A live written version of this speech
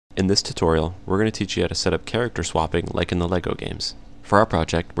In this tutorial, we're going to teach you how to set up character swapping like in the LEGO games. For our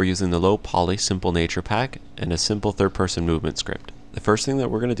project, we're using the low poly simple nature pack and a simple third-person movement script. The first thing that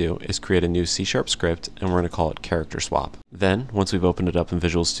we're going to do is create a new C# script, and we're going to call it character swap. Then, once we've opened it up in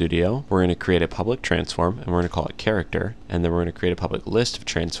Visual Studio, we're going to create a public transform, and we're going to call it character, and then we're going to create a public list of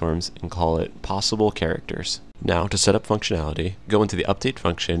transforms and call it possible characters. Now, to set up functionality, go into the update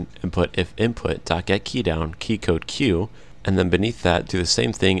function and put if input.getKeyDown keycode Q, and then beneath that, do the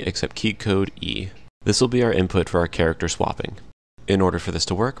same thing except keycode E. This will be our input for our character swapping. In order for this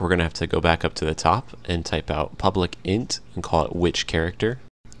to work, we're going to have to go back up to the top and type out public int and call it which character.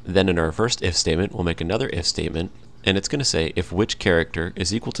 Then in our first if statement, we'll make another if statement, and it's going to say if which character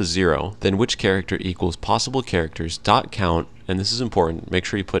is equal to 0, then which character equals possible characters dot count, and this is important, make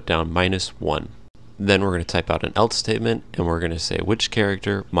sure you put down -1. Then we're going to type out an else statement, and we're going to say which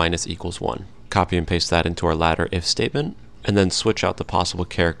character minus equals 1. Copy and paste that into our latter if statement, and then switch out the possible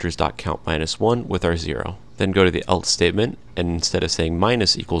characters dot count -1 with our 0. Then go to the else statement, and instead of saying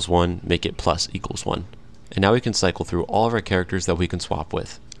minus equals 1, make it plus equals 1. And now we can cycle through all of our characters that we can swap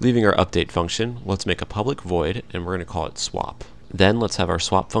with. Leaving our update function, let's make a public void, and we're going to call it swap. Then let's have our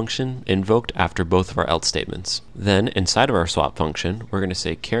swap function invoked after both of our else statements. Then inside of our swap function, we're going to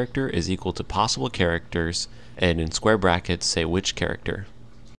say character is equal to possible characters, and in square brackets say which character.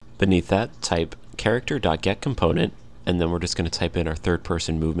 Beneath that, type character.getComponent, and then we're just going to type in our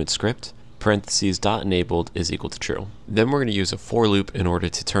third-person movement script, parentheses .enabled is equal to true. Then we're going to use a for loop in order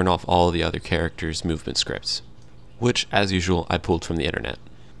to turn off all of the other characters' movement scripts, which, as usual, I pulled from the internet.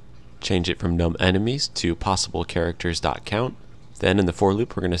 Change it from num enemies to possible characters .count. Then in the for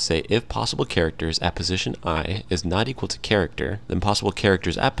loop, we're going to say if possible characters at position I is not equal to character, then possible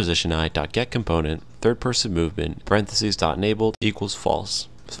characters at position I .getComponent, third-person movement, parentheses .enabled equals false.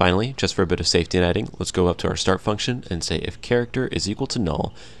 Finally, just for a bit of safety netting, let's go up to our start function and say if character is equal to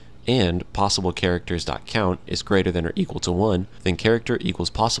null and possible characters .count is greater than or equal to 1, then character equals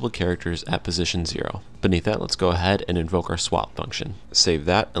possible characters at position 0. Beneath that, let's go ahead and invoke our swap function. Save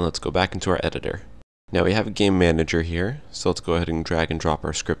that, and let's go back into our editor. Now we have a game manager here, so let's go ahead and drag and drop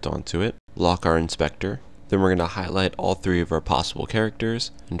our script onto it, lock our inspector, then we're going to highlight all 3 of our possible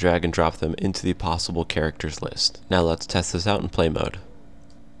characters and drag and drop them into the possible characters list. Now let's test this out in play mode.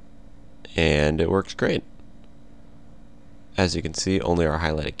 And it works great. As you can see, only our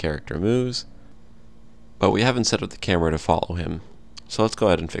highlighted character moves, but we haven't set up the camera to follow him, so let's go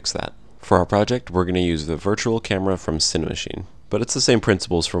ahead and fix that. For our project, we're going to use the virtual camera from Cinemachine, but it's the same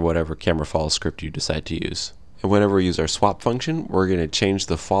principles for whatever camera follow script you decide to use. And whenever we use our swap function, we're going to change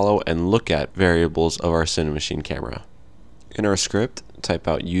the follow and look at variables of our Cinemachine camera. In our script, type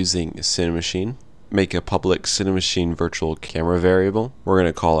out using Cinemachine, make a public Cinemachine virtual camera variable. We're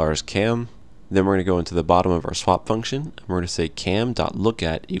going to call ours cam. Then we're going to go into the bottom of our swap function, and we're going to say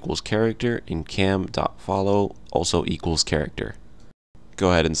cam.lookat equals character and cam.follow also equals character.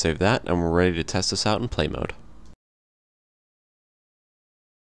 Go ahead and save that, and we're ready to test this out in play mode.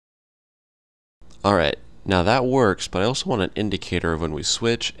 Alright, now that works, but I also want an indicator of when we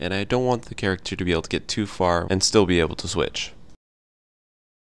switch, and I don't want the character to be able to get too far and still be able to switch.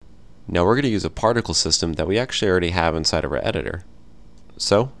 Now we're going to use a particle system that we actually already have inside of our editor.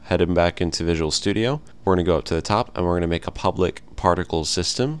 So, heading back into Visual Studio, we're going to go up to the top and we're going to make a public particle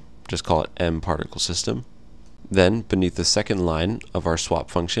system, just call it mParticleSystem. Then, beneath the second line of our swap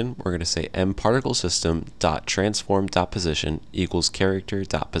function, we're going to say mParticleSystem.transform.position equals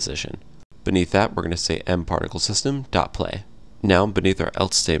character.position. Beneath that, we're going to say mParticleSystem.play. Now, beneath our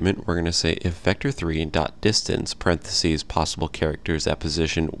else statement, we're going to say if vector3.distance parentheses possible characters at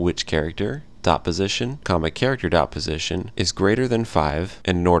position which character dot position comma character dot position is greater than 5,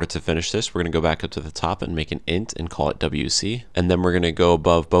 and in order to finish this, we're going to go back up to the top and make an int and call it WC, and then we're going to go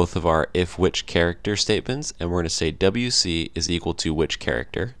above both of our if which character statements, and we're going to say WC is equal to which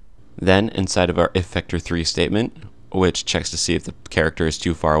character. Then inside of our if vector3 statement, which checks to see if the character is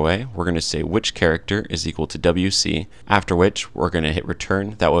too far away, we're going to say which character is equal to WC, after which we're going to hit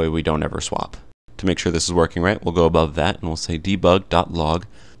return, that way we don't ever swap. To make sure this is working right, we'll go above that and we'll say debug.log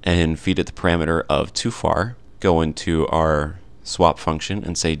and feed it the parameter of too far, go into our swap function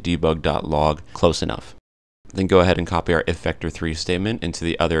and say debug.log close enough. Then go ahead and copy our if vector3 statement into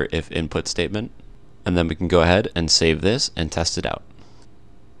the other if input statement, and then we can go ahead and save this and test it out.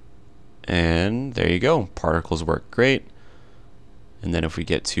 And there you go, particles work great. And then if we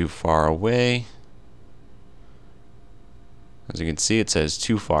get too far away, as you can see, it says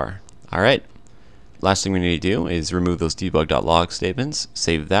too far. Alright, last thing we need to do is remove those debug.log statements,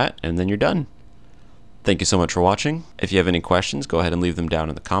 save that, and then you're done. Thank you so much for watching. If you have any questions, go ahead and leave them down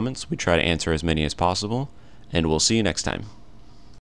in the comments. We try to answer as many as possible, and we'll see you next time.